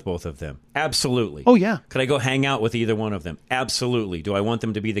dinner with both of them? Absolutely. Oh, yeah. Could I go hang out with either one of them? Absolutely. Do I want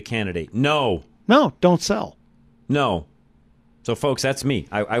them to be the candidate? No. No, don't sell. No. So, folks, that's me.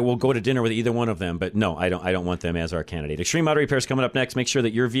 I will go to dinner with either one of them, but no, I don't want them as our candidate. Extreme Auto Repair is coming up next. Make sure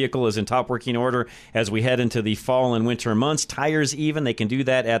that your vehicle is in top working order as we head into the fall and winter months. Tires even, they can do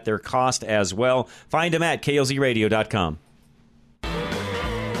that at their cost as well. Find them at klzradio.com.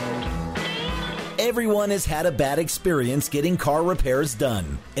 Everyone has had a bad experience getting car repairs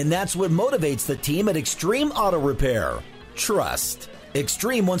done, and that's what motivates the team at Extreme Auto Repair. Trust.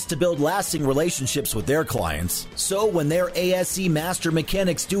 Extreme wants to build lasting relationships with their clients, so when their ASE master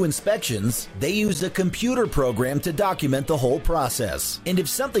mechanics do inspections, they use a computer program to document the whole process. And if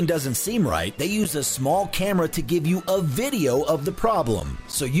something doesn't seem right, they use a small camera to give you a video of the problem,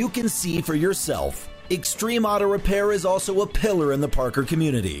 so you can see for yourself. Extreme Auto Repair is also a pillar in the Parker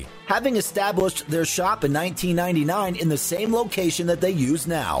community, having established their shop in 1999 in the same location that they use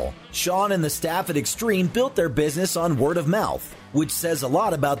now. Sean and the staff at Extreme built their business on word of mouth, which says a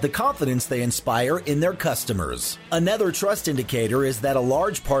lot about the confidence they inspire in their customers. Another trust indicator is that a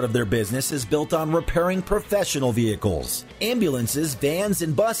large part of their business is built on repairing professional vehicles, ambulances, vans,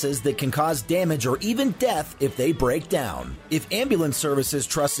 and buses that can cause damage or even death if they break down. If ambulance services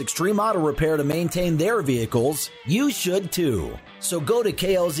trust Extreme Auto Repair to maintain their vehicles, you should too. So go to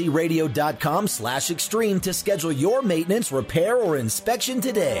klzradio.com/extreme to schedule your maintenance, repair, or inspection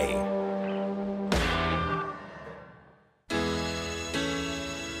today.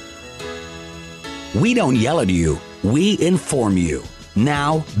 We don't yell at you. We inform you.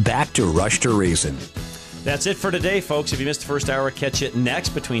 Now, back to Rush to Reason. That's it for today, folks. If you missed the first hour, catch it next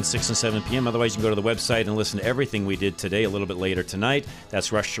between 6 and 7 p.m. Otherwise, you can go to the website and listen to everything we did today a little bit later tonight. That's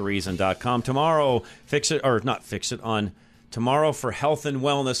rushtoreason.com. Tomorrow, tomorrow for Health and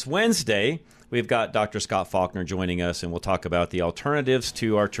Wellness Wednesday, we've got Dr. Scott Faulkner joining us, and we'll talk about the alternatives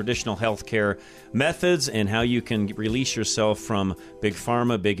to our traditional healthcare methods and how you can release yourself from big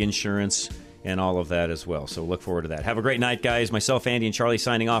pharma, big insurance, and all of that as well. So look forward to that. Have a great night, guys. Myself, Andy, and Charlie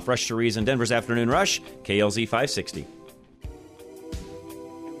signing off. Rush to Reason, Denver's Afternoon Rush, KLZ 560.